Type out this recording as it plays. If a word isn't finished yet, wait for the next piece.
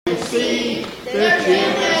See the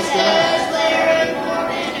gymnasts, Larry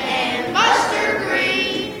Morgan and Buster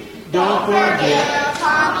Green. Don't forget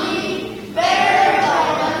Tommy, Bear,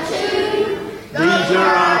 Donna too. These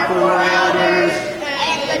are our four elders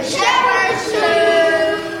and the shepherds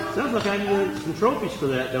too. Sounds like I need some trophies for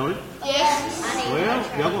that, don't it? Yes. Well,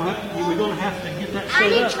 we're going to have to get that I set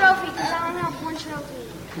need up. trophy because I only have one trophy.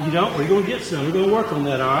 You don't? We're going to get some. We're going to work on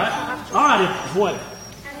that, all right? All right, what?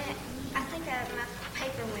 I think my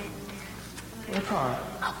paper went in there. That's all right.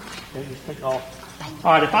 Okay, just take it off.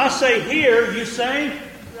 All right, if I say here, you say?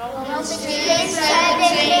 Romans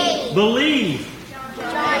 16:17. Believe.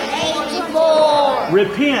 John 8:4.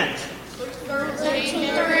 Repent.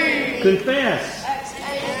 13:3. Confess. Acts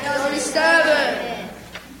 8:37.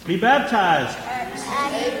 Be baptized. Acts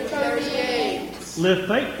 8:38. Live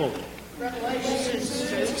faithful. Revelation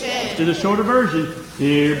 2:10. To the shorter version.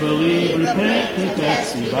 Hear, believe, repent,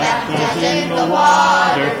 confess, be baptized in the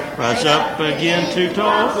water. Rise up again to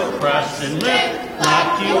talk with Christ and live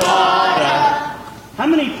like you oughta. How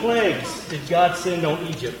many plagues did God send on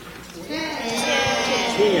Egypt?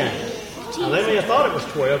 10. Now, they may have thought it was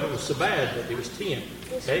 12. It was so bad, but it was 10.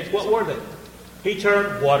 Okay, what were they? He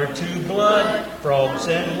turned water to blood, frogs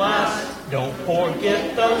and lice. Don't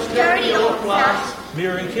forget those dirty old flies.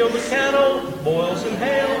 Mirror killed the cattle, boils and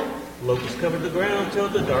hail. Locusts covered the ground till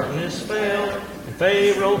the darkness fell. And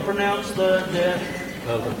Pharaoh pronounced the death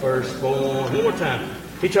of the firstborn. One more time.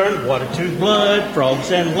 He turned water to blood, frogs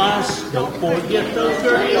and lice. Don't forget those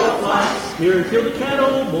dirty old flies. Mirror killed the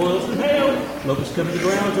cattle, boils and hail. Locusts covered the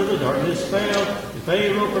ground till the darkness fell. And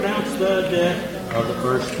Pharaoh pronounced the death of the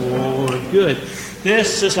firstborn. Good.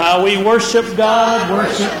 This is how we worship God,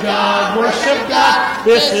 worship God, worship God.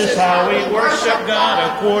 This is how we worship God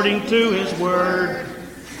according to His Word.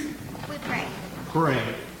 We pray. Pray.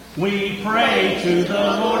 We pray to the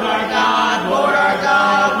Lord our God, Lord our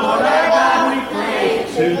God, Lord our God. We pray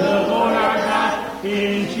to the Lord our God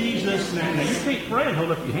in Jesus' name. Now you can't pray and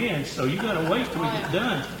hold up your hands, so you got to wait till we get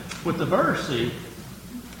done with the verse. See?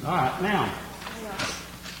 All right, now.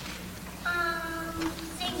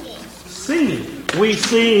 Singing. We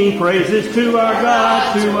sing praises to our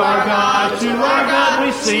God, to our God, to our God.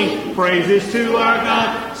 We sing praises to our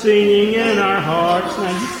God, singing in our hearts.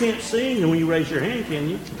 Now, you can't sing when you raise your hand, can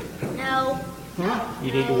you? No. Huh?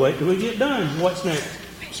 You need to wait till we get done. What's next?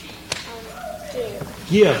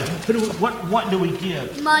 Give. Give. What do we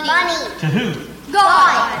give? Money. To who?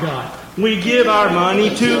 God. God. We give our money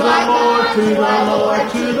to the Lord, to the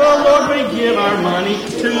Lord, to the Lord. We give our money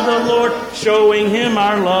to the Lord, showing Him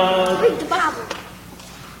our love. Read the Bible.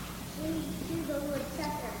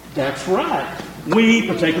 That's right. We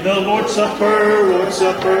partake of the Lord's Supper, Lord's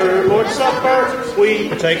Supper, Lord's Supper. We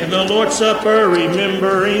partake of the Lord's Supper,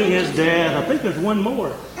 remembering His death. I think there's one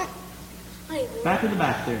more. Back in the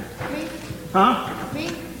back there. Me? Huh? Me?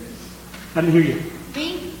 I didn't hear you.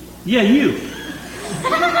 Me? Yeah, you.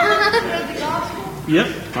 The gospel? Yep.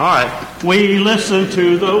 All right. We listen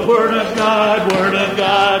to the Word of God, Word of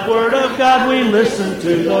God, Word of God. We listen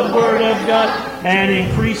to the Word of God and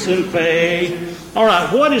increase in faith. All right.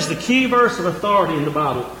 What is the key verse of authority in the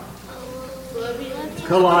Bible?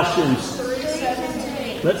 Colossians.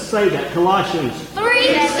 3:17. Let's say that. Colossians.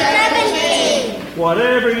 3:17.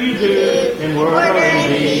 Whatever you do in word or in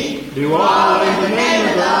deed, do all in the name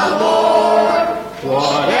of the Lord.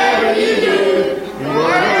 Whatever you do in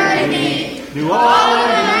word or in deed, do all in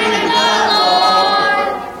the name of the Lord.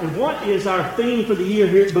 And what is our theme for the year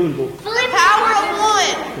here at Boonville? The power of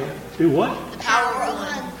one. Do what? The power of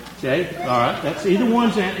one. Okay, all right. That's either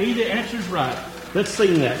answer's right. Let's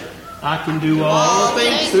sing that. I can do all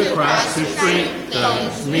things through Christ who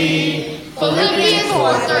strengthens me. Philippians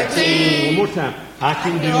 4:13. One more time. I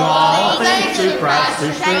can do all things through Christ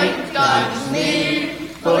who strengthens me.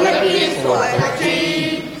 Philippians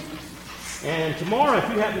 4:13. And tomorrow, if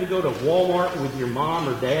you happen to go to Walmart with your mom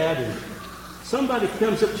or dad, and somebody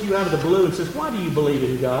comes up to you out of the blue and says, "Why do you believe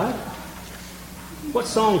in God?" What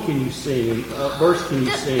song can you sing? Verse can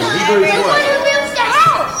you sing? Hebrews Who what? builds the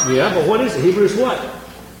house? Yeah, but what is it? Hebrews what?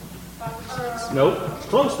 Nope.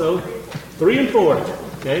 Close though. 3 and 4.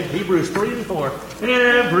 Okay, Hebrews 3 and 4.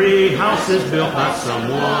 Every house is built by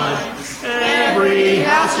someone. Every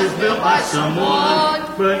house is built by someone.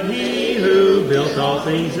 But He who built all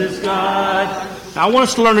things is God. Now, I want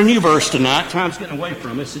us to learn a new verse tonight. Time's getting away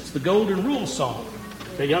from us. It's the Golden Rule song.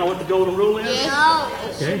 Okay, y'all know what the Golden Rule is? No.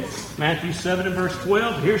 Okay, Matthew 7 and verse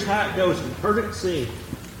 12. Here's how it goes. You've heard it sing.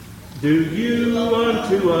 Do you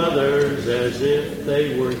unto others as if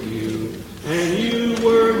they were you, and you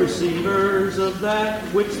were receivers of that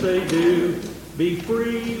which they do. Be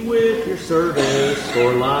free with your service,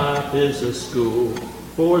 for life is a school.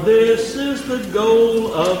 For this is the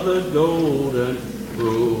goal of the golden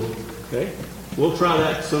rule. Okay? We'll try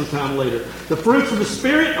that sometime later. The fruits of the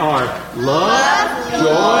Spirit are love,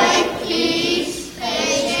 joy, peace,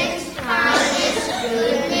 patience, kindness,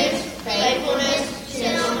 goodness, faithfulness,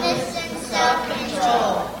 gentleness, and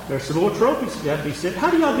self-control. There's some more trophies that got to be sent. How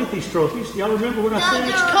do y'all get these trophies? Do y'all remember what I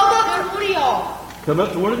said? Come up to one of y'all. Come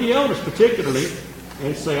up to one of the elders particularly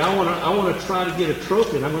and say, I want to try to get a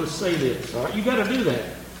trophy, and I'm going to say this. All right, you got to do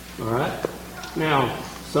that. All right. Now,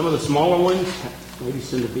 some of the smaller ones, maybe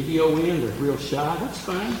send a video in. They're real shy. That's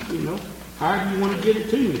fine. However you want to get it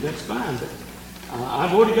to me, that's fine. But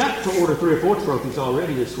I've already got to order 3 or 4 trophies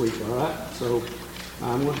already this week. All right. So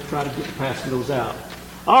I'm going to try to get passing those out.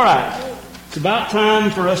 All right. It's about time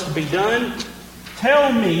for us to be done.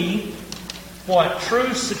 Tell me what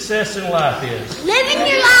true success in life is. Living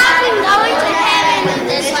your life and going to heaven when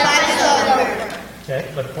this life is over. Okay,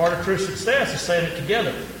 but part of true success is saying it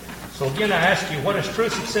together. So again, I ask you, what is true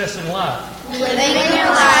success in life? Living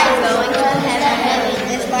your life, going to heaven when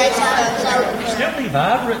this life is over. Still be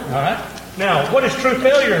vibrant, all right? Now, what is true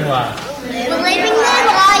failure in life? Living your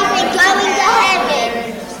life and going to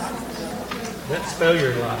heaven. That's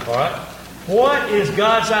failure in life, all right? What is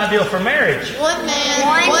God's ideal for marriage? One man,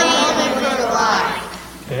 one woman for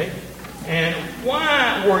life. Okay. And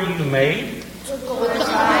why were you made?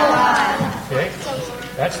 Okay.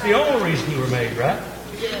 That's the only reason you were made, right?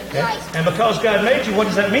 Okay. And because God made you, what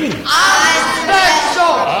does that mean?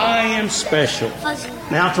 I am special.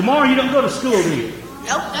 Now, tomorrow you don't go to school, do you?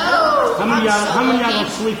 Nope. No. How many of y'all going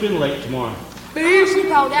to sleep in late tomorrow?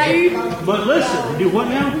 Sleep all day. But listen, do what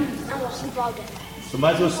now? I'm going to sleep all day.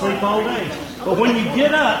 Somebody's going to sleep all day. But when you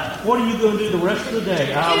get up, what are you going to do the rest of the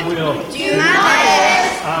day? I will Do my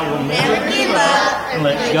best. I will never give up and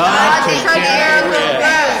let God take care of the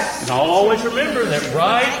rest. And I'll always remember that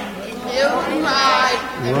right,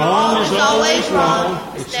 wrong is always wrong.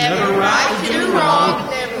 It's never right to do wrong.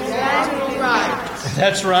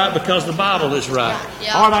 That's right, because the Bible is right.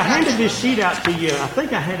 All right, I handed this sheet out to you. I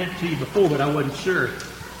think I had it to you before, but I wasn't sure.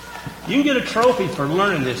 You can get a trophy for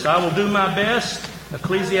learning this. I will do my best.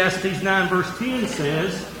 Ecclesiastes 9 verse 10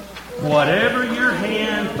 says, whatever your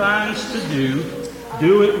hand finds to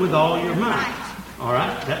do it with all your might. All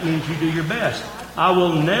right? That means you do your best. I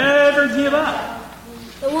will never give up.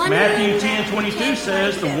 Matthew 10:22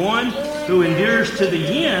 says, the one who endures to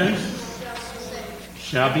the end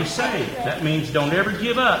shall be saved. That means don't ever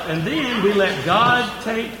give up. And then we let God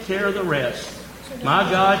take care of the rest. My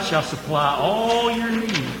God shall supply all your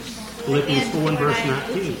needs. Philippians 4 and verse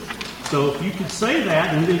 19. So if you could say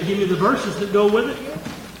that and then give me the verses that go with it.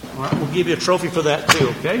 All right, we'll give you a trophy for that too,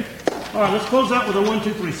 okay? All right, let's close out with a 1,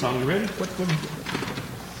 2, 3 song. You ready? What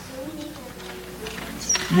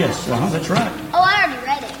Yes, that's right. Oh, I already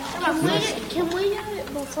read it. Can we do it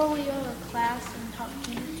before we go to class and talk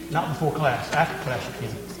to you? Not before class. After class you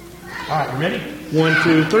can. All right, ready? 1,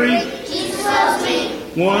 2, 3. Jesus loves me.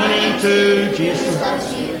 1 and 2. Jesus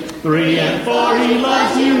loves you. 3 and 4. He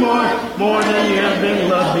loves you more than you have been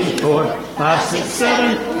loved before. 5, 6,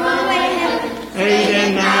 7. 8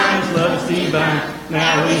 and 9 is love's divine.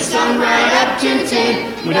 Now we sung right up to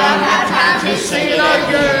 10. We don't have time to sing it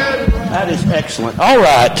again. That is excellent. All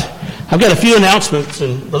right. I've got a few announcements.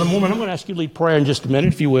 And Brother Mormon, I'm going to ask you to lead prayer in just a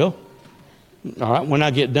minute, if you will. All right, when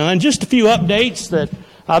I get done. Just a few updates that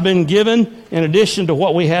I've been given in addition to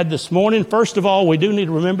what we had this morning. First of all, we do need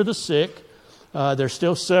to remember the sick. There's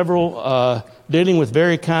still several dealing with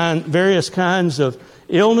various kinds of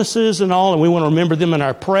illnesses and all, and we want to remember them in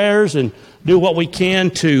our prayers and do what we can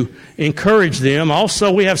to encourage them.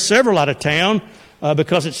 Also, we have several out of town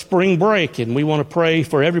because it's spring break, and we want to pray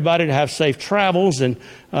for everybody to have safe travels and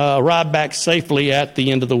arrive back safely at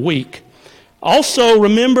the end of the week. Also,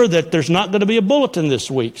 remember that there's not going to be a bulletin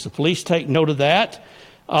this week, so please take note of that.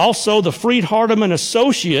 Also, the Freed Hardeman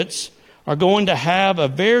Associates are going to have a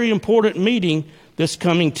very important meeting this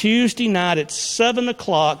coming Tuesday night at 7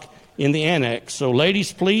 o'clock in the annex. So,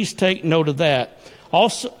 ladies, please take note of that.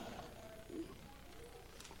 Also,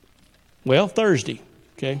 Thursday,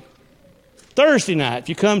 okay? Thursday night. If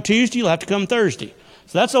you come Tuesday, you'll have to come Thursday.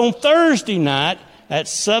 So that's on Thursday night at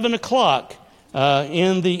 7 o'clock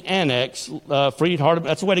in the annex. Freed Hardeman.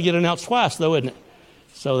 That's a way to get announced twice, though, isn't it?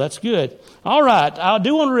 So that's good. All right. I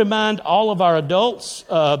do want to remind all of our adults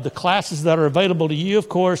of the classes that are available to you. Of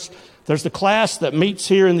course, there's the class that meets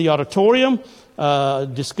here in the auditorium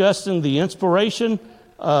discussing the inspiration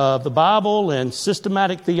of the Bible and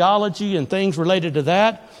systematic theology and things related to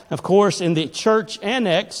that. Of course, in the church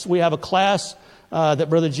annex, we have a class that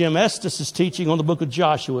Brother Jim Estes is teaching on the book of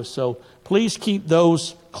Joshua. So please keep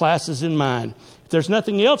those classes in mind. there's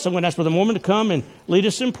nothing else, I'm going to ask Brother Mormon to come and lead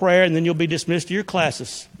us in prayer, and then you'll be dismissed to your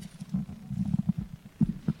classes.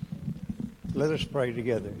 Let us pray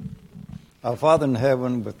together. Our Father in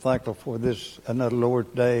heaven, we're thankful for this another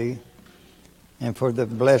Lord's Day and for the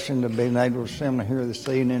blessing of being able to assemble here this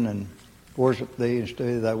evening and worship Thee and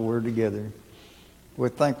study Thy Word together. We're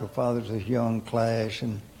thankful, Father, for this young class,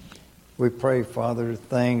 and we pray, Father, the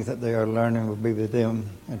things that they are learning will be with them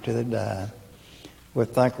until they die. We're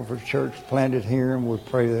thankful for the church planted here, and we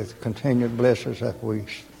pray that continue to bless us as we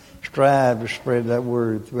strive to spread that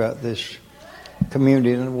Word throughout this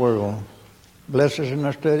community and the world. Bless us in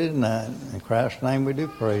our study tonight. In Christ's name we do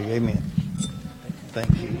pray. Amen.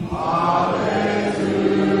 Thank you.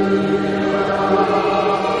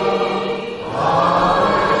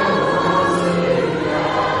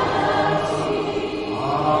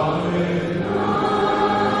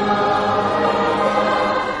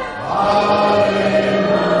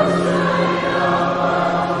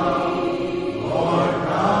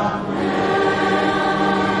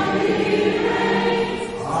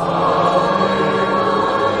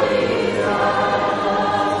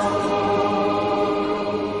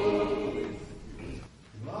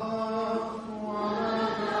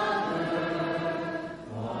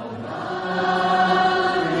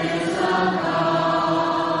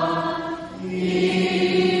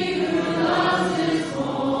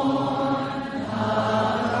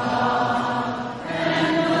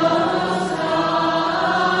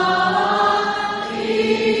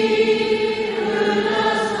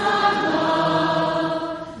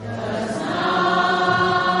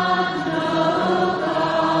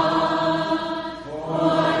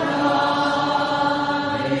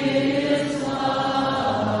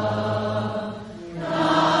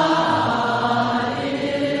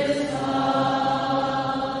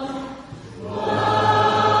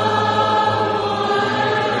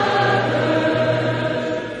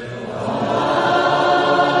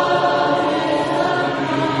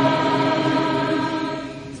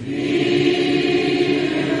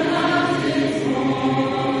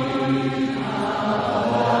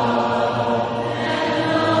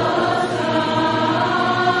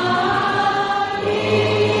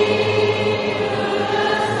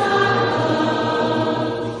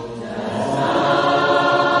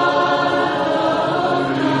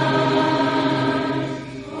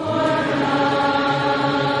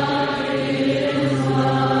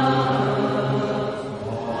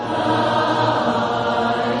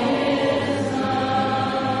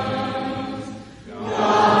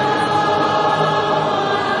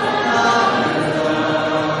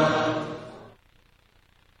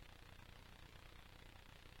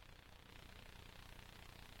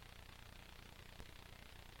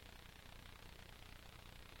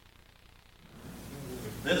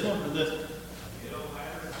 This one or this one?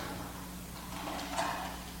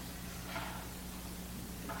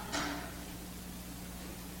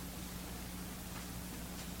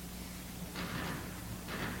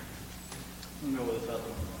 Let me go with this other one.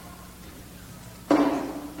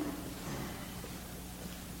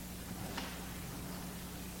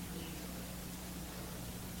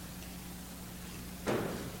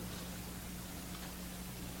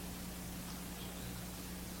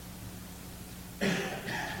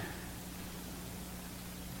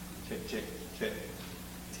 Check.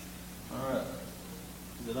 All right.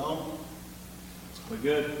 Is it on? We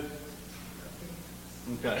good?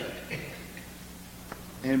 Okay.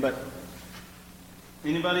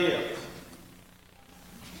 Anybody else?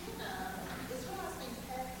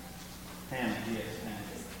 Hannah, yes, Hannah.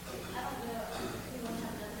 I don't know if anyone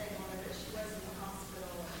had an update on her, but she was in the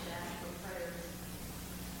hospital and asked for prayers.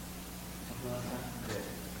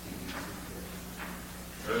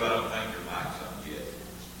 Everybody don't think your mic's on yet.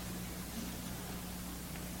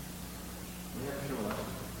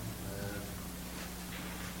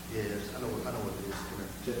 Yes, I know what it is.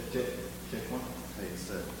 Check one. Hey, it's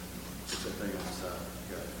that thing on the side.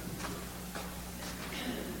 Got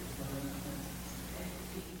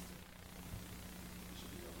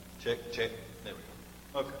it. Check. There we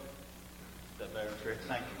go. Okay. Is that better, Chris?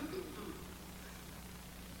 Thank you.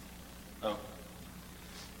 Oh.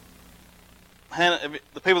 Hannah,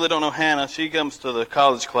 the people that don't know Hannah, she comes to the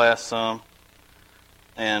college class some,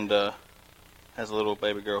 and has a little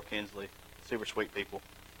baby girl, Kinsley. Super sweet people.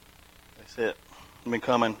 That's it. They've been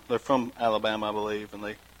coming. They're from Alabama, I believe, and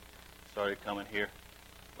they started coming here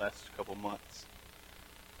last couple months.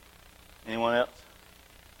 Anyone else?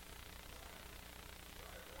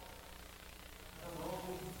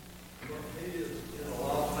 He is in a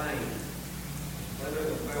lot of pain. They live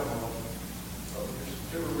in Belmont. So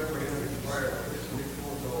just to remember him in prayer. This week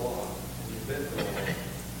going to a lot. He's been through a lot.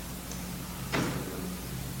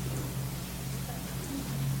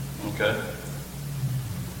 Okay.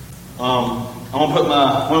 I'm gonna put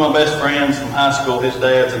one of my best friends from high school. His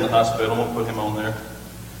dad's in the hospital. I'm gonna put him on there.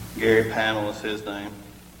 Gary Panel is his name.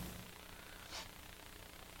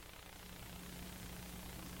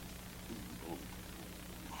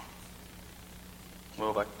 Well,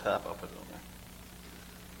 if I can type, I'll put it on there.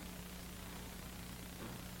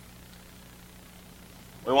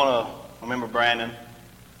 We want to remember Brandon.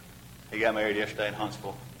 He got married yesterday in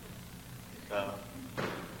Huntsville.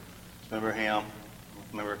 Remember him.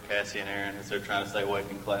 Remember Cassie and Aaron as they're trying to stay awake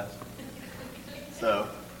in class. So,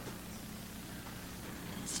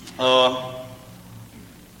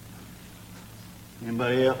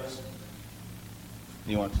 anybody else?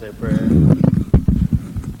 You want to say a prayer?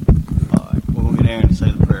 All right, we're going to get Aaron to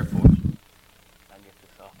say the prayer for us. I can get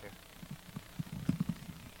this off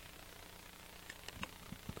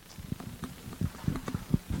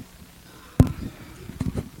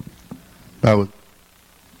here.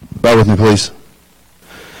 Bow with me, please.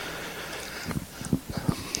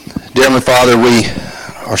 Dear Heavenly Father, we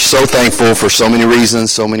are so thankful for so many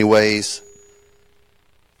reasons, so many ways.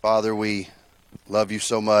 Father, we love you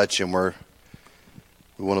so much, and we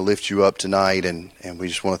want to lift you up tonight, and we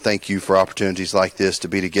just want to thank you for opportunities like this to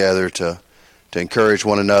be together, to encourage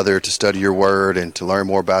one another, to study your word, and to learn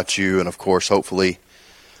more about you, and of course, hopefully,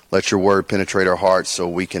 let your word penetrate our hearts so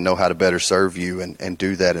we can know how to better serve you and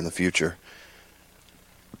do that in the future.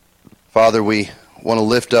 Father, we want to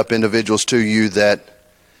lift up individuals to you that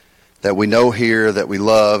we know here, that we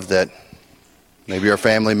love, that maybe are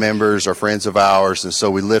family members or friends of ours. And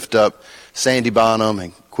so we lift up Sandy Bonham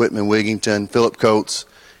and Quitman Wigington, Philip Coates,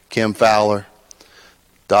 Kim Fowler,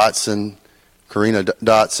 Dotson, Karina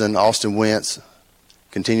Dotson, Austin Wentz,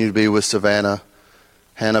 continue to be with Savannah,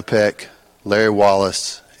 Hannah Peck, Larry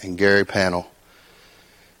Wallace, and Gary Panel.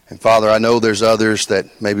 And Father, I know there's others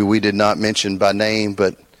that maybe we did not mention by name,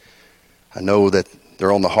 but I know that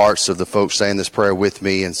they're on the hearts of the folks saying this prayer with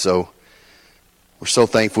me, and so we're so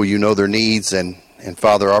thankful you know their needs, and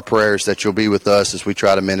Father, our prayer is that you'll be with us as we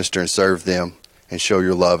try to minister and serve them and show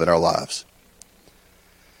your love in our lives.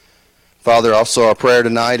 Father, also our prayer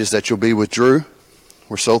tonight is that you'll be with Drew.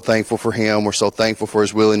 We're so thankful for him. We're so thankful for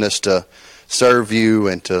his willingness to serve you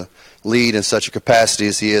and to lead in such a capacity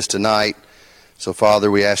as he is tonight. So Father,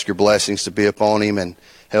 we ask your blessings to be upon him and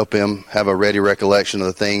help him have a ready recollection of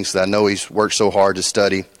the things that I know he's worked so hard to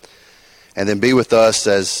study. And then be with us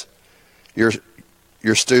as your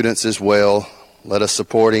students as well. Let us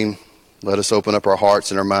support him. Let us open up our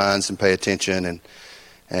hearts and our minds and pay attention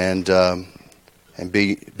and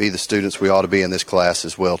be the students we ought to be in this class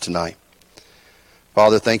as well tonight.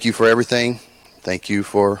 Father, thank you for everything. Thank you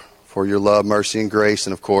for your love, mercy, and grace,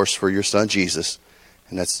 and of course for your son Jesus.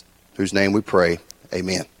 And that's whose name we pray.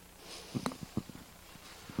 Amen.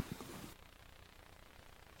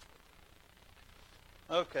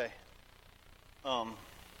 Okay.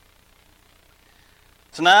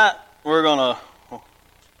 Tonight we're gonna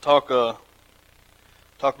talk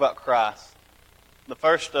about Christ. The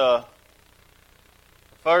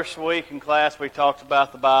first week in class we talked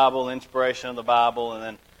about the Bible, inspiration of the Bible, and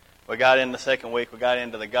then we got in the second week. We got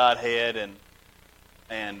into the Godhead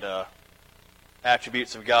and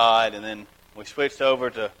attributes of God, and then we switched over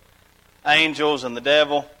to angels and the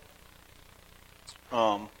devil.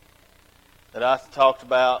 That I talked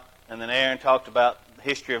about, and then Aaron talked about the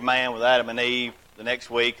history of man with Adam and Eve the next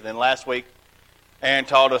week. And then last week, Aaron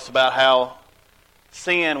taught us about how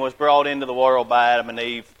sin was brought into the world by Adam and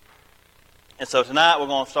Eve. And so tonight we're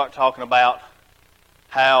going to start talking about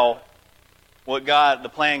the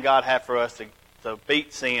plan God had for us to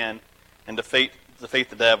beat sin and defeat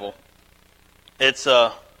the devil.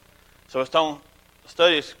 So it's on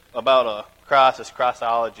studies about Christ, it's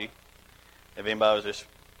Christology. If anybody was just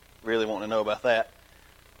really wanting to know about that.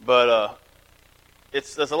 But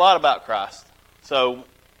there's a lot about Christ. So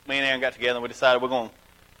me and Aaron got together and we decided we're going to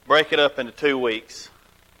break it up into 2 weeks.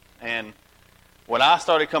 And when I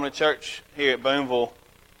started coming to church here at Boonville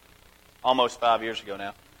almost 5 years ago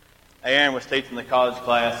now, Aaron was teaching the college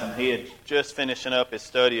class and he had just finishing up his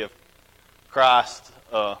study of Christ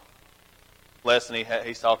lesson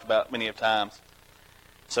he's talked about many of times.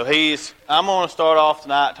 So I'm going to start off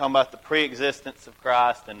tonight talking about the pre-existence of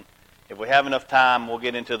Christ, and if we have enough time, we'll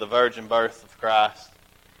get into the virgin birth of Christ.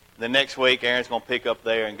 Then next week, Aaron's going to pick up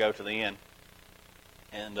there and go to the end.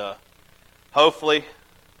 And hopefully,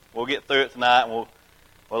 we'll get through it tonight, and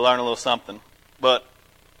we'll learn a little something. But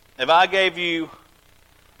if I'm going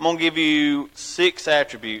to give you 6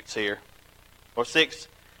 attributes here, or six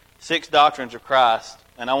doctrines of Christ,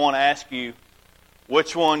 and I want to ask you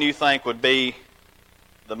which one you think would be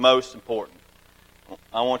the most important.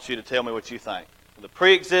 I want you to tell me what you think. the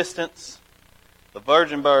pre-existence, the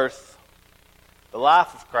virgin birth, the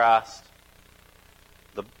life of Christ,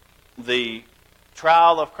 the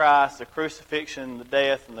trial of Christ, the crucifixion, the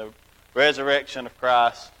death, and the resurrection of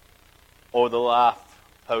Christ, or the life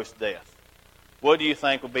post-death? What do you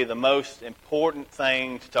think would be the most important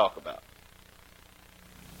thing to talk about?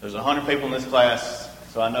 There's 100 people in this class,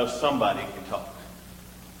 so I know somebody can talk.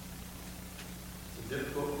 It's a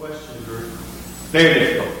difficult question, Drew. Very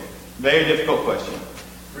difficult. Very difficult question.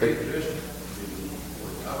 Pre-existence,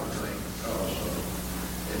 I would think, because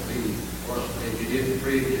it'd be, if you didn't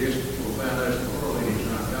pre-exist before the foundation of the world, he's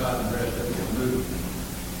not God, and the rest of it can move.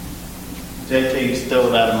 JT stole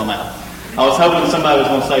it out of my mouth. I was hoping somebody was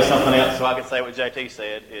going to say something else so I could say what JT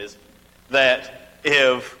said, is that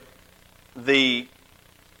if the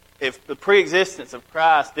pre-existence of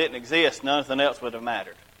Christ didn't exist, nothing else would have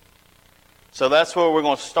mattered. So that's where we're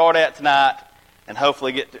going to start at tonight and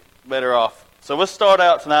hopefully get better off. So let's start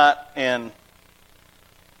out tonight in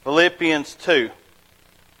Philippians 2.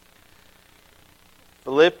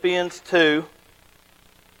 Philippians 2,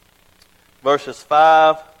 verses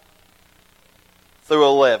 5 through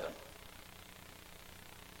 11.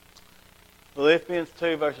 Philippians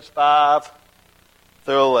 2, verses 5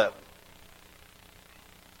 through 11.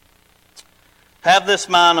 Have this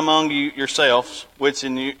mind among you yourselves, which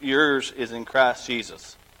in yours is in Christ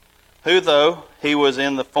Jesus, who, though he was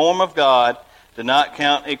in the form of God, did not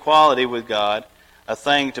count equality with God a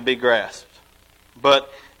thing to be grasped,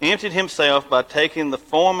 but emptied himself by taking the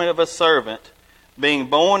form of a servant, being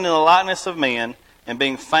born in the likeness of men, and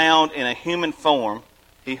being found in a human form,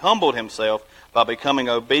 he humbled himself by becoming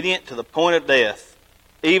obedient to the point of death,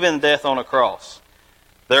 even death on a cross.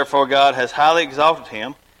 Therefore God has highly exalted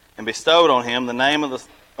him, and bestowed on him the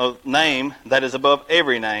name that is above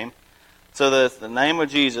every name, so that at the name of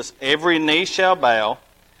Jesus every knee shall bow,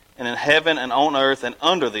 and in heaven and on earth and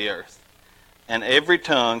under the earth, and every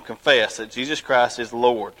tongue confess that Jesus Christ is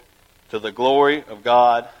Lord, to the glory of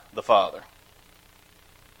God the Father.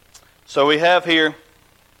 So we have here,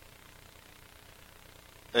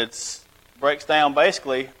 it breaks down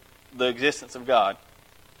basically the existence of God.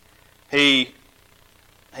 We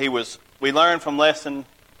learned from lesson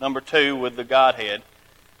number 2 with the Godhead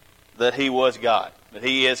that he was God, that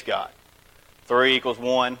he is God. 3 equals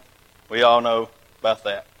 1. We all know about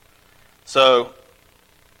that. So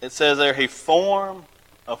it says there he formed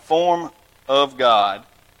a form of God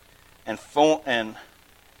and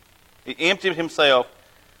he emptied himself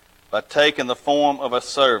by taking the form of a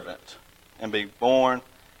servant and being born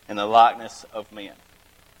in the likeness of men.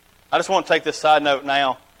 I just want to take this side note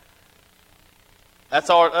now. That's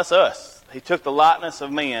us. He took the likeness of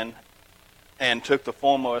men and took the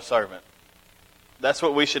form of a servant. That's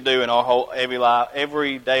what we should do in our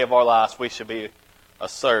every day of our lives. We should be a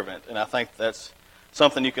servant. And I think that's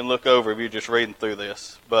something you can look over if you're just reading through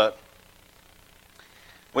this. But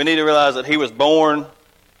we need to realize that he was born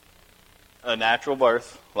a natural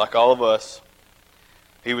birth, like all of us.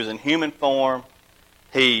 He was in human form.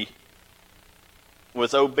 He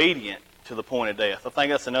was obedient to the point of death. I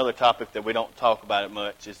think that's another topic that we don't talk about it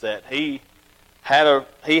much, is that he had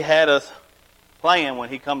a plan when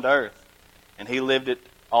he come to earth, and he lived it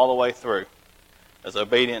all the way through, as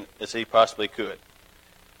obedient as he possibly could.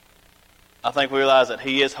 I think we realize that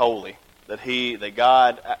he is holy, that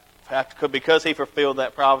God, because he fulfilled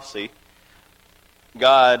that prophecy,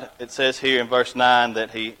 God, it says here in verse 9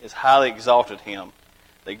 that he has highly exalted him,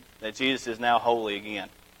 that Jesus is now holy again.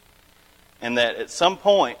 And that at some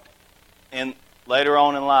point, and later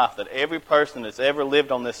on in life, that every person that's ever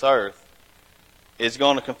lived on this earth is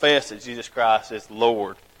going to confess that Jesus Christ is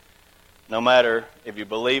Lord. No matter if you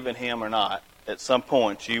believe in him or not, at some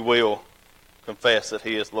point you will confess that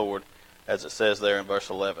he is Lord, as it says there in verse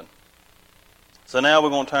 11. So now we're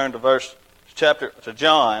going to turn to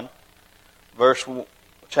John,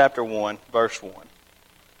 chapter 1, verse 1.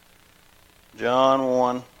 John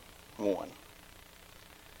 1:1.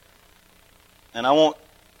 And I want,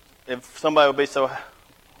 if somebody would be so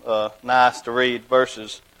nice to read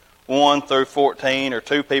verses 1 through 14, or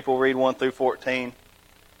 2 people read 1 through 14.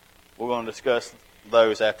 We're going to discuss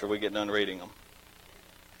those after we get done reading them.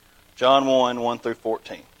 John 1 through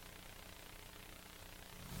 14.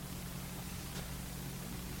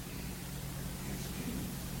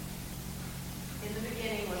 In the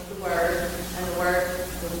beginning was the Word, and the Word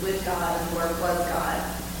was with God, and the Word was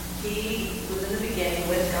God. He was in the beginning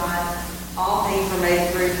with God. All things were made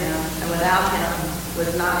through him, and without him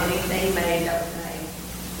was not anything made that was made.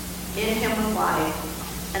 In him was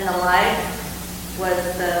life, and the light was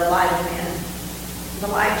the light of men. The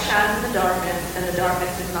light shines in the darkness, and the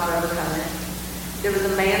darkness did not overcome it. There was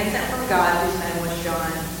a man sent from God whose name was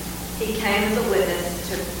John. He came as a witness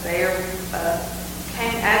to bear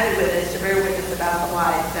witness about the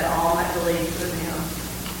light, that all might believe through him.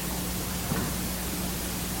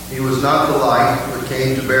 He was not the light, but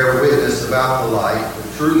came to bear witness about the light.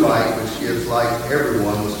 The true light, which gives light to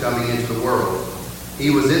everyone, was coming into the world. He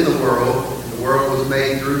was in the world, and the world was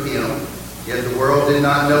made through him, yet the world did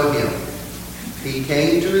not know him. He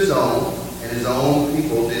came to his own, and his own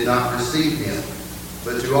people did not receive him.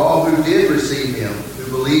 But to all who did receive him, who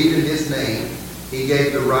believed in his name, he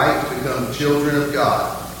gave the right to become children of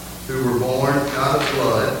God, who were born not of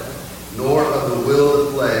blood, nor of the will of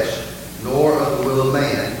the flesh, nor of the will of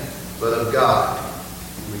man, but of God.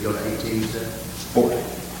 We go to 18,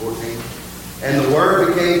 14. And the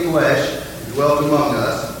Word became flesh and dwelt among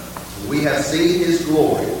us. We have seen his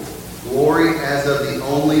glory, glory as of the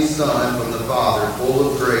only Son from the Father,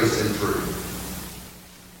 full of grace and truth.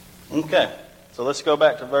 Okay, so let's go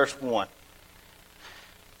back to verse 1.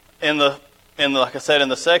 Like I said, in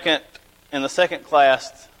the second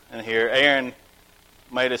class in here, Aaron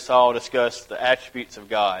made us all discuss the attributes of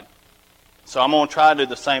God. So I'm going to try to do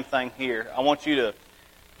the same thing here. I want you to,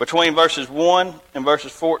 between verses 1 and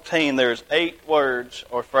verses 14, there's 8 words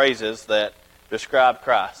or phrases that describe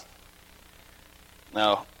Christ.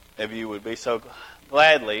 Now, if you would be so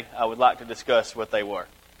gladly, I would like to discuss what they were.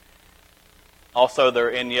 Also, they're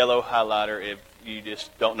in yellow highlighter if you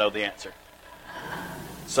just don't know the answer.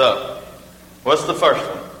 So, what's the first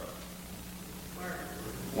one?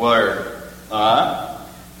 Word. Alright.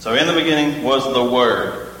 So in the beginning was the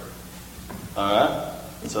Word. Alright.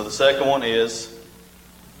 So the second one is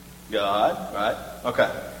God. Right? Okay.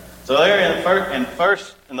 So there in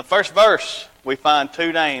the first verse, we find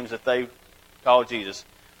 2 names that they call Jesus.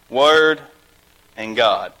 Word and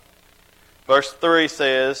God. Verse 3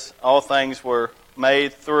 says, all things were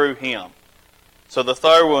made through him. So the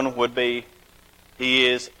third one would be, he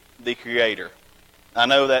is the Creator. I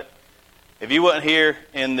know that if you weren't here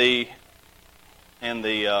in the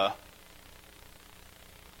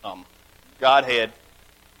Godhead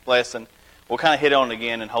lesson, we'll kind of hit on it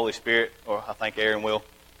again in Holy Spirit, or I think Aaron will.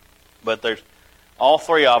 But there's all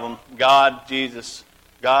 3 of them, God, Jesus,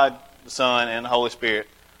 God the Son, and the Holy Spirit,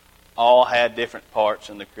 all had different parts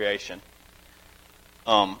in the creation.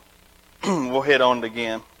 We'll hit on it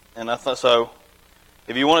again. And I thought so.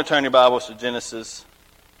 If you want to turn your Bibles to Genesis,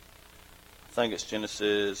 I think it's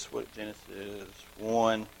Genesis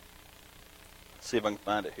 1. Let's see if I can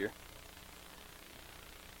find it here.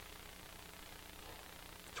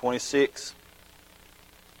 26.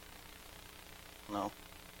 No.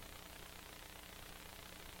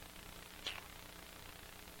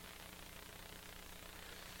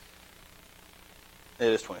 It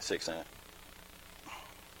is 26, isn't it?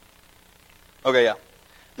 Okay, yeah.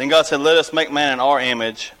 Then God said, let us make man in our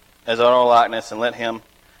image, as our likeness, and let him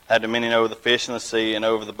have dominion over the fish in the sea, and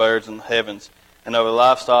over the birds in the heavens, and over the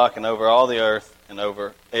livestock, and over all the earth, and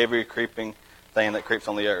over every creeping thing that creeps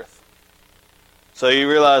on the earth. So you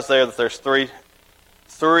realize there that there's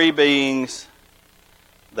three beings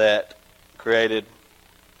that created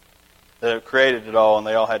it all, and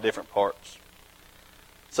they all had different parts.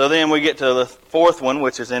 So then we get to the fourth one,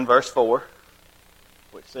 which is in verse 4,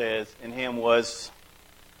 which says, in him was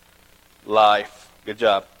life. Good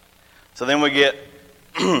job. So then we get,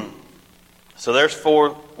 so there's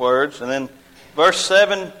 4 words. And then verse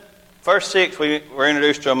 6, we're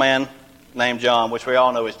introduced to a man named John, which we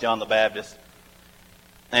all know is John the Baptist.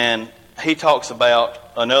 And he talks about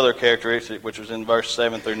another characteristic, which was in verse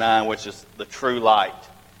 7 through 9, which is the true light.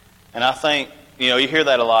 And I think, you hear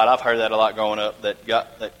that a lot. I've heard that a lot growing up,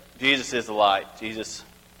 that Jesus is the light.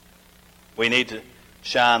 We need to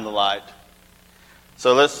shine the light.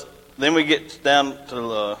 So then we get down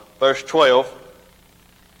to verse 12,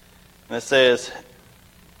 and it says,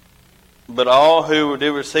 but all who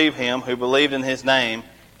did receive him, who believed in his name,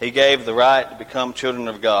 he gave the right to become children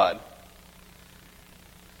of God.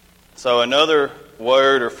 So another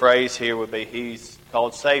word or phrase here would be he's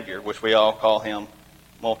called Savior, which we all call him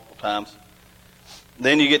multiple times.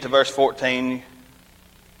 Then you get to verse 14.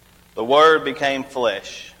 The Word became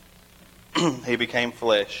flesh. He became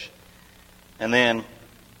flesh. And then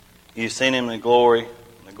you've seen him in the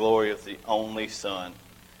glory of the only Son.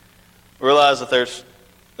 Realize that there's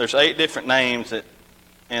 8 different names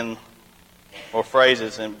or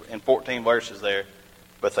phrases in 14 verses there,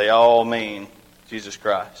 but they all mean Jesus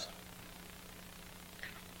Christ.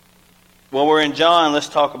 While we're in John, let's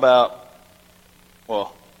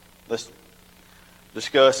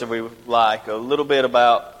discuss, if we would like, a little bit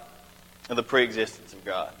about the pre-existence of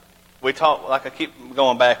God. We talk, like I keep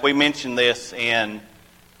going back, we mentioned this in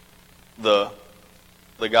the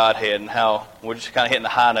the Godhead and how we're just kind of hitting the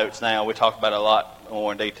high notes now. We talked about it a lot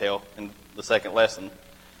more in detail in the second lesson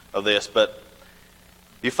of this. But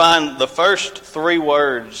you find the first three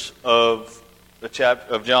words of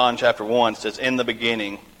John chapter 1 says, "In the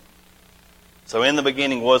beginning." So in the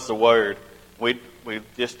beginning was the Word. We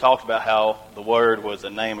just talked about how the Word was the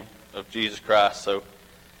name of Jesus Christ. So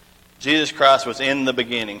Jesus Christ was in the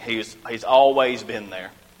beginning. He's always been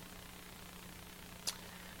there.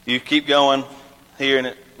 You keep going here,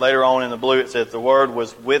 and later on in the blue it says the Word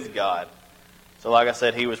was with God. So like I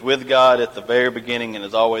said, He was with God at the very beginning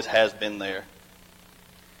and always has been there.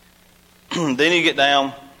 Then you get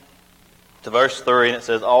down to verse 3 and it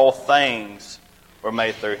says, "All things were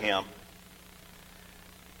made through Him."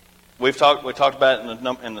 We talked about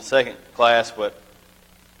it in the second class, but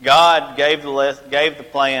God gave the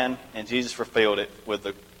plan and Jesus fulfilled it with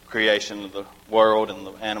the creation of the world and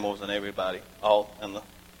the animals and everybody, all in the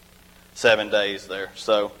 7 days there.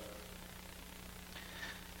 So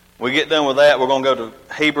we get done with that. We're going to go to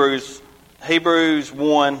Hebrews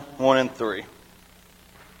 1 and 3.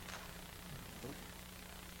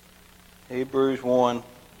 Hebrews 1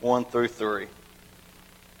 through 3.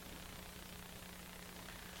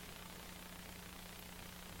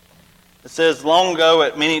 It says, "Long ago,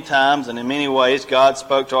 at many times and in many ways, God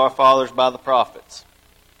spoke to our fathers by the prophets.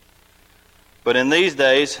 But in these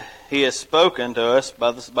days, He has spoken to us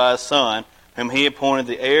by His Son, whom He appointed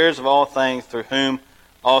the heirs of all things, through whom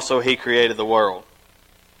also He created the world.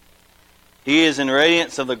 He is in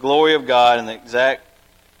radiance of the glory of God and the exact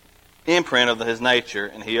imprint of His nature,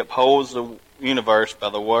 and He upholds the universe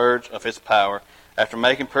by the words of His power. After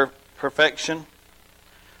making perfection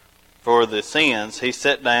for the sins, He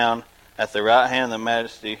sat down at the right hand of the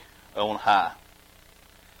Majesty on high."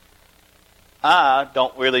 I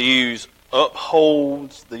don't really use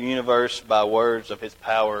 "upholds the universe by words of His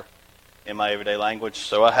power" in my everyday language,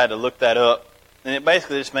 so I had to look that up. And it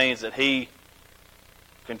basically just means that He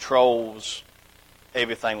controls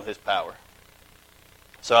everything with His power.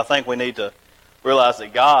 So I think we need to realize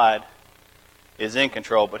that God is in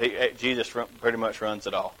control, but Jesus pretty much runs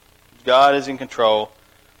it all. God is in control,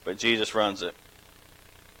 but Jesus runs it.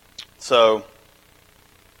 So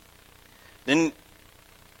then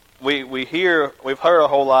we've heard our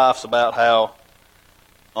whole lives about how,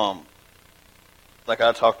 like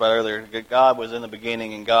I talked about earlier, God was in the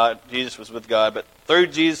beginning and Jesus was with God. But through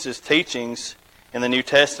Jesus' teachings in the New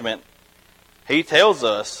Testament, He tells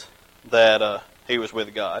us that He was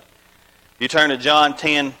with God. You turn to John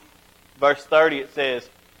 10, verse 30, it says,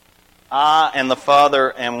 "I and the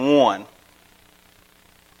Father am one."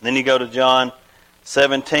 Then you go to John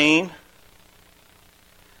 17,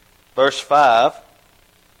 verse 5.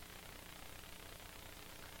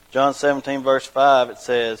 John 17, verse 5, it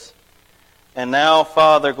says, "And now,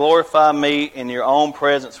 Father, glorify me in your own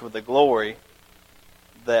presence with the glory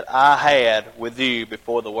that I had with you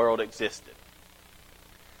before the world existed."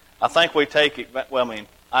 I think we take it,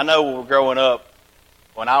 I know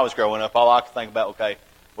when I was growing up, all I could think about,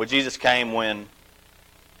 Jesus came when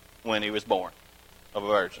He was born of a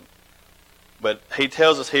virgin. But He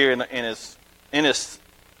tells us here in His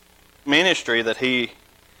ministry that He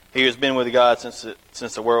has been with God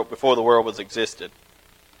since the world, before the world was existed.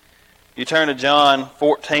 You turn to John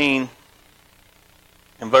 14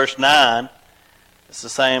 and verse 9. It's the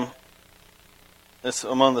same. It's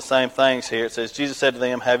among the same things here. It says, "Jesus said to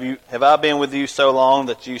them, Have I been with you so long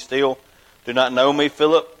that you still do not know me,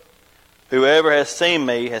 Philip? Whoever has seen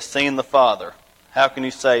me has seen the Father. How can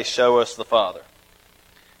you say, 'Show us the Father'?"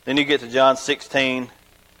 Then you get to John 16.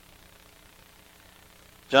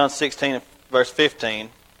 John 16, verse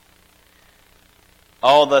 15.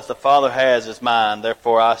 "All that the Father has is mine.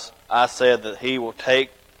 Therefore I said that He will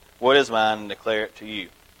take what is mine and declare it to you."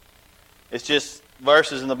 It's just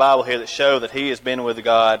verses in the Bible here that show that He has been with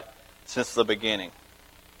God since the beginning.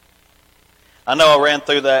 I know I ran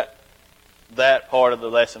through that part of the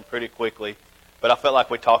lesson pretty quickly, but I felt like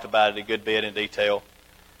we talked about it a good bit in detail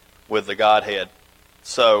with the Godhead.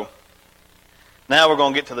 So now we're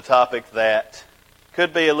going to get to the topic that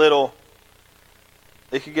could be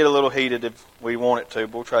it could get a little heated if we want it to,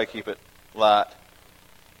 but we'll try to keep it light,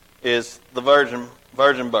 is the virgin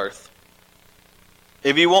birth.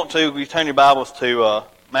 If you want to, you turn your Bibles to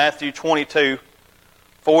Matthew 22,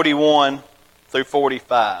 41 through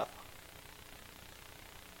 45.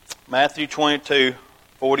 Matthew 22,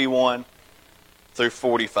 41 through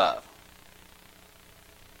 45.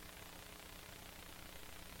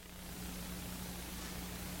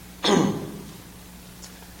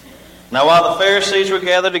 Now while the Pharisees were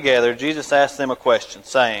gathered together, Jesus asked them a question,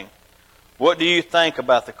 saying, "What do you think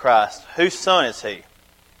about the Christ? Whose son is He?"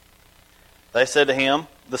 They said to him,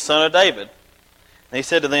 the son of David. And he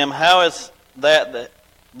said to them, how is that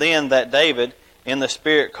then that David in the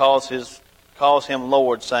Spirit calls him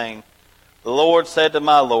Lord, saying, the Lord said to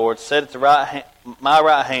my Lord, sit at my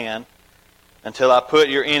right hand until I put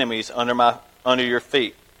your enemies under your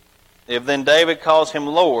feet. If then David calls him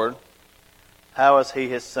Lord, how is he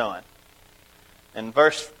his son? And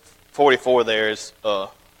verse 44 there is,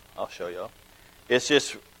 I'll show y'all. It's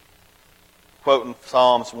just quoting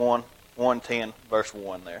Psalms 110, verse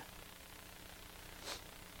 1 there.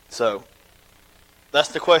 So, that's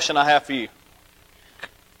the question I have for you.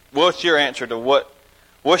 What's your answer to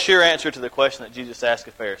the question that Jesus asked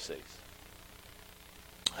the Pharisees?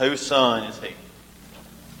 Whose son is he?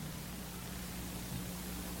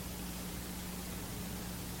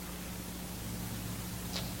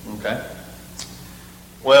 Okay.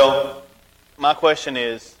 Well, another question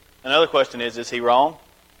is he wrong?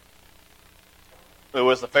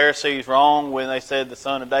 Was the Pharisees wrong when they said the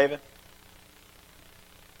son of David?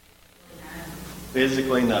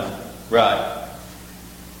 Physically, no. Right.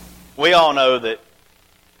 We all know that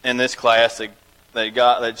in this class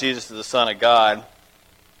that Jesus is the Son of God.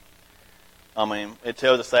 I mean, it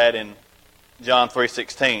tells us that in John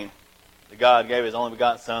 3:16. That God gave His only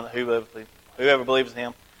begotten Son, that whoever believes in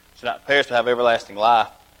Him should not perish but have everlasting life.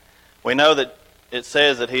 We know that it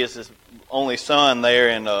says that He is His only Son there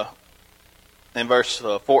in verse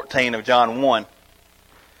 14 of John 1.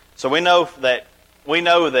 So we know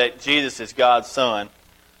that Jesus is God's Son.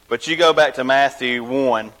 But you go back to Matthew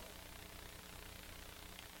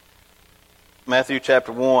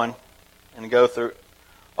chapter 1, and go through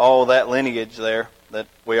all that lineage there that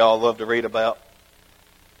we all love to read about.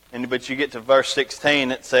 But you get to verse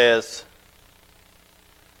 16, it says,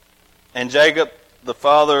 and Jacob, the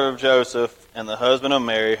father of Joseph, and the husband of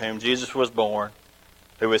Mary, whom Jesus was born,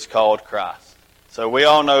 who is called Christ. So we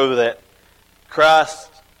all know that Christ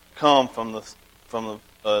come from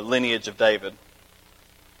the lineage of David.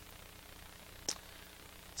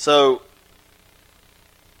 So,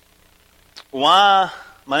 my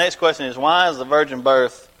next question is, why is the virgin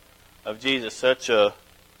birth of Jesus such a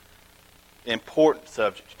important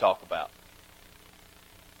subject to talk about?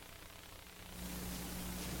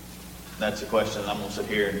 That's a question I'm going to sit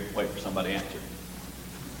here and wait for somebody to answer.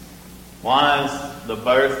 Why is the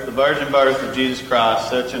virgin birth of Jesus Christ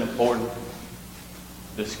such an important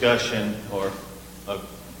discussion or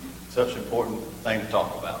such an important thing to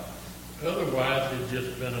talk about? Otherwise, it's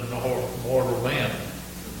just been a mortal man.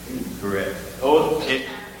 Correct.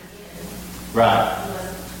 Right.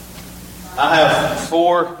 I have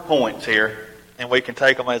 4 points here, and we can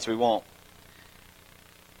take them as we want.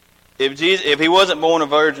 If he wasn't born of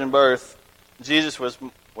virgin birth, Jesus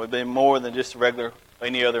would be more than just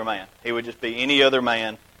any other man. He would just be any other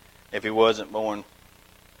man if he wasn't born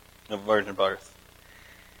of virgin birth.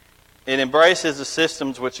 It embraces the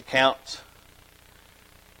systems which account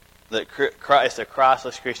that it's a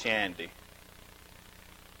Christless Christianity.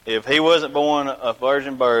 If he wasn't born of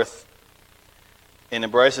virgin birth, it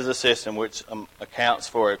embraces a system which accounts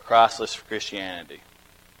for a Christless Christianity.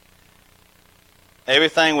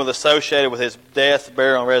 Everything associated with his death,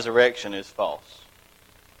 burial, and resurrection is false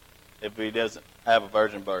if he doesn't have a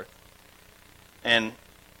virgin birth. And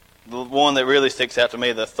the one that really sticks out to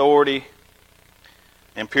me, the authority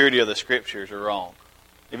and purity of the Scriptures are wrong.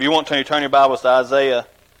 If you want to, turn your Bibles to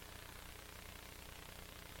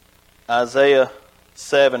Isaiah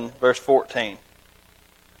 7, verse 14.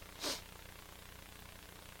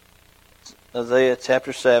 Isaiah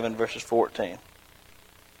chapter 7, verses 14. It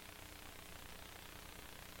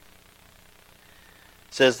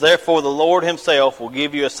says, therefore the Lord Himself will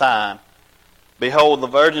give you a sign. Behold, the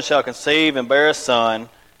virgin shall conceive and bear a son,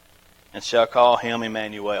 and shall call him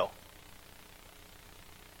Emmanuel.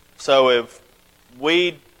 So if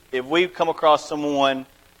we come across someone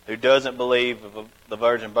who doesn't believe of the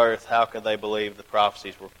virgin birth, how could they believe the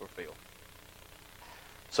prophecies were fulfilled?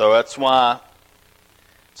 So that's why.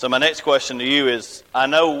 So my next question to you is, I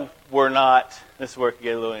know we're not, this is where it can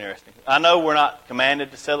get a little interesting. I know we're not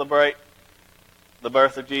commanded to celebrate the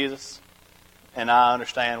birth of Jesus, and I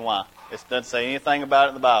understand why. It doesn't say anything about it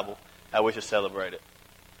in the Bible how we should celebrate it.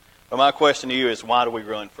 But my question to you is, why do we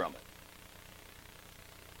run from it?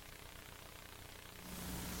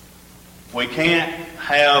 We can't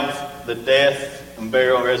have the death and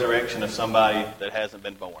burial and resurrection of somebody that hasn't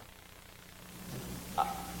been born.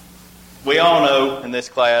 We all know in this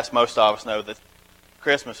class, most of us know that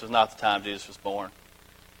Christmas was not the time Jesus was born.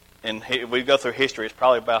 And if we go through history, it's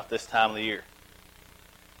probably about this time of the year.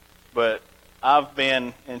 But I've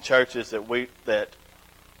been in churches that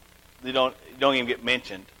you don't even get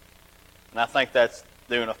mentioned. And I think that's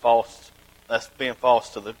doing a false that's being false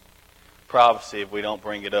to the prophecy if we don't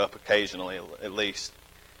bring it up occasionally, at least.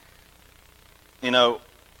 You know,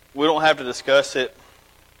 we don't have to discuss it.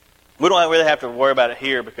 We don't really have to worry about it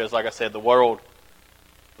here because, like I said, the world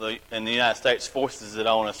in the United States forces it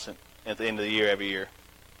on us at the end of the year every year.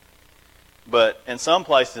 But in some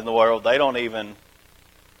places in the world, they don't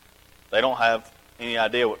have any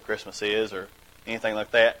idea what Christmas is or anything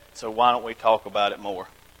like that. So why don't we talk about it more?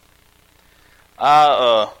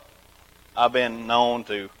 I've been known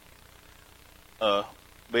to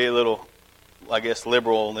be a little, I guess,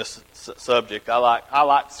 liberal on this subject. I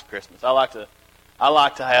like Christmas. I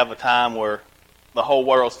like to have a time where the whole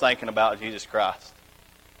world's thinking about Jesus Christ.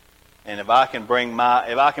 And if I can bring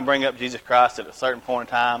up Jesus Christ at a certain point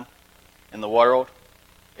in time in the world,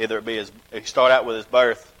 either it be start out with his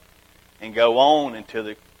birth and go on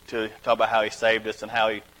to talk about how he saved us and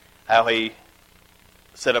how he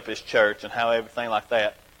set up his church and how everything like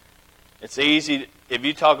that. It's easy if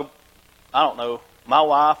you talk. I don't know. My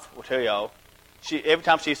wife will tell y'all. Every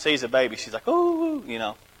time she sees a baby, she's like, "Ooh," you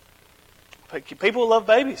know. People love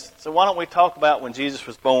babies, so why don't we talk about when Jesus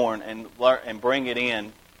was born and bring it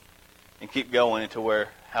in and keep going into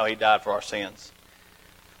how he died for our sins.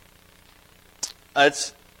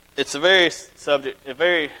 It's a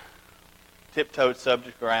very tiptoed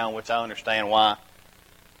subject around, which I understand why,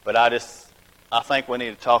 but I think we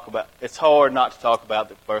need to talk about. It's hard not to talk about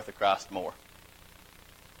the birth of Christ more.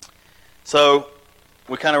 So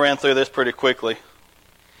we kind of ran through this pretty quickly.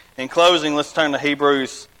 In closing, let's turn to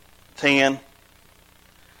Hebrews 10,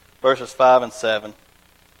 verses 5 and 7.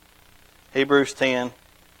 Hebrews 10,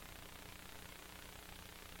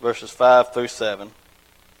 verses 5 through 7.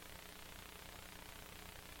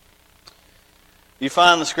 You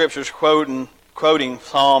find the scriptures quoting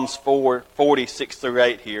Psalms 46 through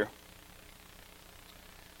 8 here.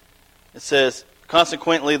 It says,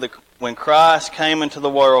 "Consequently, when Christ came into the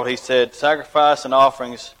world, he said, 'Sacrifice and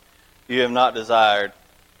offerings you have not desired,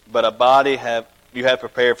 but a body you have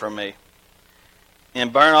prepared for me. In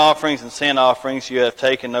burnt offerings and sin offerings you have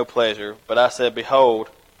taken no pleasure. But I said, Behold,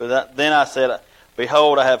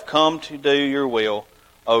 Behold, I have come to do your will,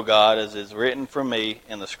 O God, as is written for me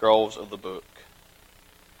in the scrolls of the book.'"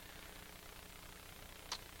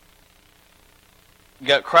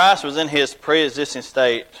 Christ was in his pre-existing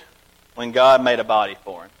state when God made a body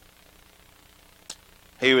for him.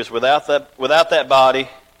 He was without that body.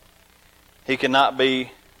 He could not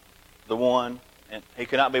be the one, and he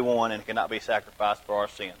could not be one, and he could not be sacrificed for our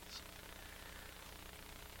sins.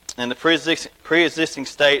 In the pre-existing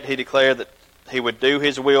state, he declared that he would do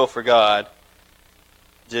his will for God,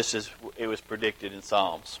 just as it was predicted in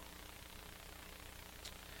Psalms.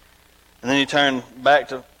 And then you turn back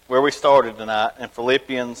to where we started tonight in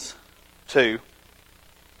Philippians 2.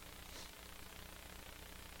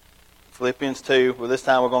 Philippians 2, well, this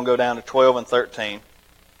time we're going to go down to 12 and 13.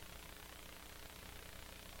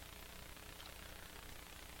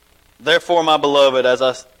 "Therefore, my beloved,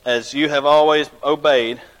 as you have always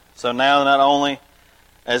obeyed, so now not only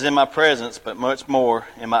as in my presence, but much more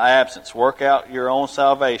in my absence, work out your own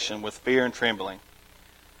salvation with fear and trembling.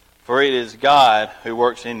 For it is God who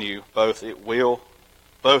works in you, both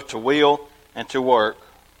to will and to work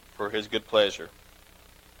for his good pleasure."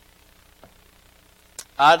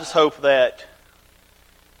 I just hope that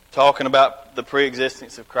talking about the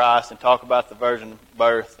pre-existence of Christ and talk about the virgin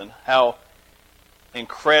birth and how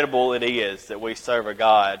incredible it is that we serve a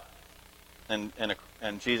God and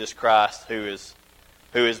Jesus Christ who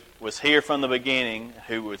was here from the beginning,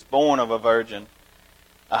 who was born of a virgin.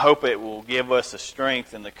 I hope it will give us the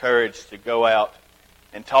strength and the courage to go out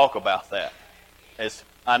and talk about that.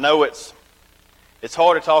 I know it's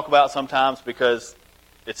hard to talk about sometimes because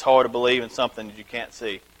it's hard to believe in something that you can't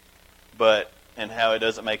see, and how it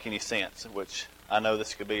doesn't make any sense, which I know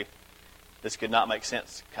this could not make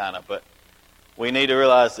sense, kind of, but we need to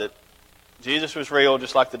realize that Jesus was real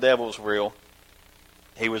just like the devil was real.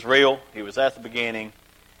 He was real, he was at the beginning,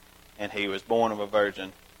 and he was born of a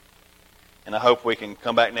virgin. And I hope we can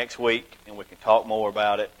come back next week and we can talk more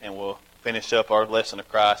about it, and we'll finish up our lesson of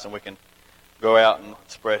Christ, and we can go out and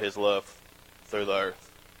spread his love through the earth.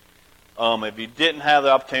 If you didn't have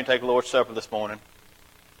the opportunity to take the Lord's Supper this morning,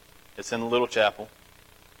 it's in the little chapel.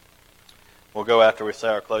 We'll go after we say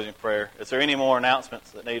our closing prayer. Is there any more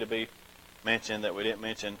announcements that need to be mentioned that we didn't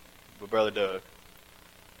mention with Brother Doug?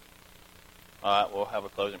 All right, we'll have a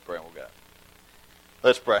closing prayer and we'll go.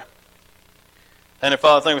 Let's pray. Heavenly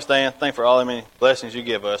Father, thank you for staying. Thank you for all the many blessings you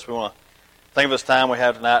give us. We want to thank you for this time we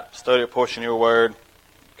have tonight to study a portion of your word,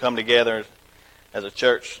 come together as a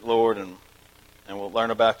church, Lord, and we'll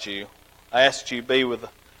learn about you. I ask that you be with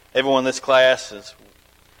everyone in this class as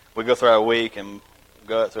we go through our week and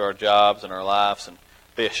go through our jobs and our lives and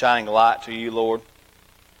be a shining light to you, Lord.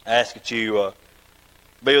 I ask that you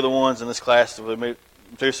be with the ones in this class that we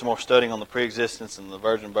do some more studying on the preexistence and the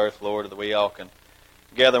virgin birth, Lord, that we all can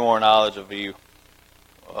gather more knowledge of you.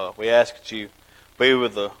 We ask that you be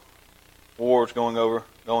with the wars going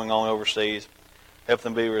on overseas. Help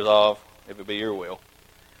them be resolved, if it be your will.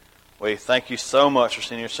 We thank you so much for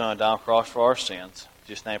sending your Son down the cross for our sins. In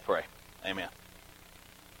Jesus' name I pray. Amen.